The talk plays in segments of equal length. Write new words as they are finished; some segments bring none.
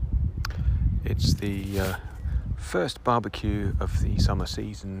It's the first barbecue of the summer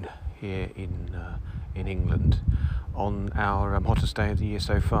season here in England on our hottest day of the year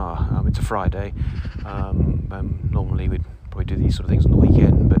so far. It's a Friday. Normally we'd probably do these sort of things on the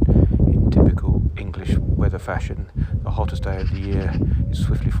weekend, but in typical English weather fashion, the hottest day of the year is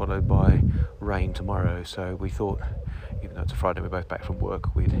swiftly followed by rain tomorrow. So we thought, even though it's a Friday, we're both back from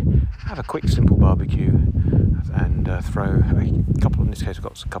work, we'd have a quick, simple barbecue and throw a couple. In this case, we've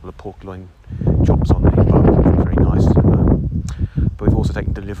got a couple of pork loin chops on the barbecue, which is very nice. But we've also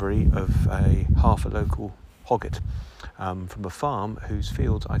taken delivery of half a local hogget from a farm whose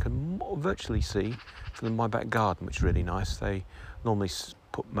fields I can virtually see from my back garden, which is really nice. They normally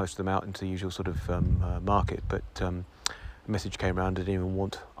put most of them out into the usual sort of market, but a message came around, didn't even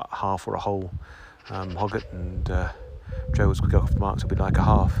want a half or a whole hogget, and Joe was quick off the mark, so we'd like a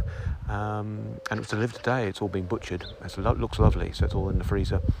half. And it was delivered today. It's all been butchered. It looks lovely, so it's all in the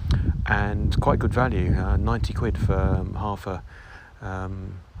freezer, and quite good value. 90 quid for half a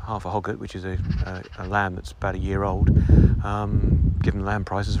hogget, which is a lamb that's about a year old. Given the lamb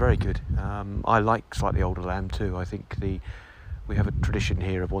price, is very good. I like slightly older lamb too. I think we have a tradition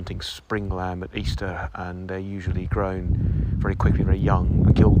here of wanting spring lamb at Easter, and they're usually grown very quickly, very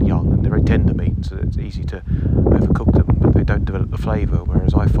young, killed young, and they're very tender meat, so it's easy to overcook them, but they don't develop the flavour,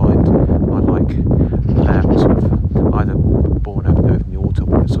 whereas I find I like lamb sort of either born over in the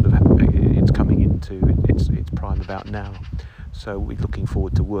autumn, or it's coming into its prime about now. So we're looking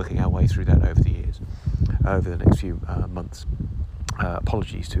forward to working our way through that over the next few months.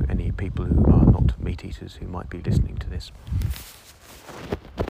 Apologies to any people who are not meat eaters who might be listening to this.